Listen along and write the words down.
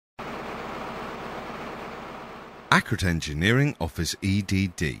Accurate Engineering offers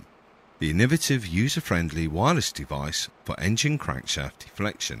EDD, the innovative user-friendly wireless device for engine crankshaft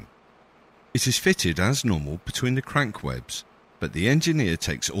deflection. It is fitted as normal between the crank webs, but the engineer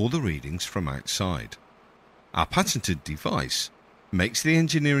takes all the readings from outside. Our patented device makes the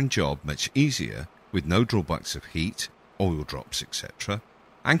engineering job much easier with no drawbacks of heat, oil drops, etc.,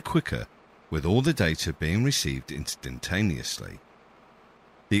 and quicker with all the data being received instantaneously.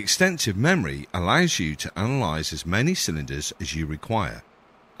 The extensive memory allows you to analyze as many cylinders as you require,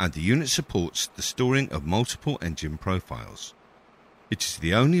 and the unit supports the storing of multiple engine profiles. It is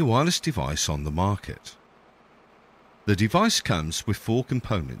the only wireless device on the market. The device comes with 4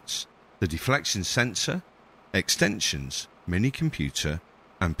 components: the deflection sensor, extensions, mini computer,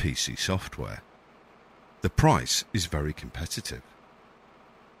 and PC software. The price is very competitive.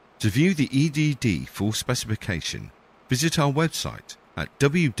 To view the EDD full specification, visit our website at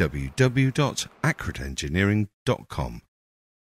www.accurateengineering.com.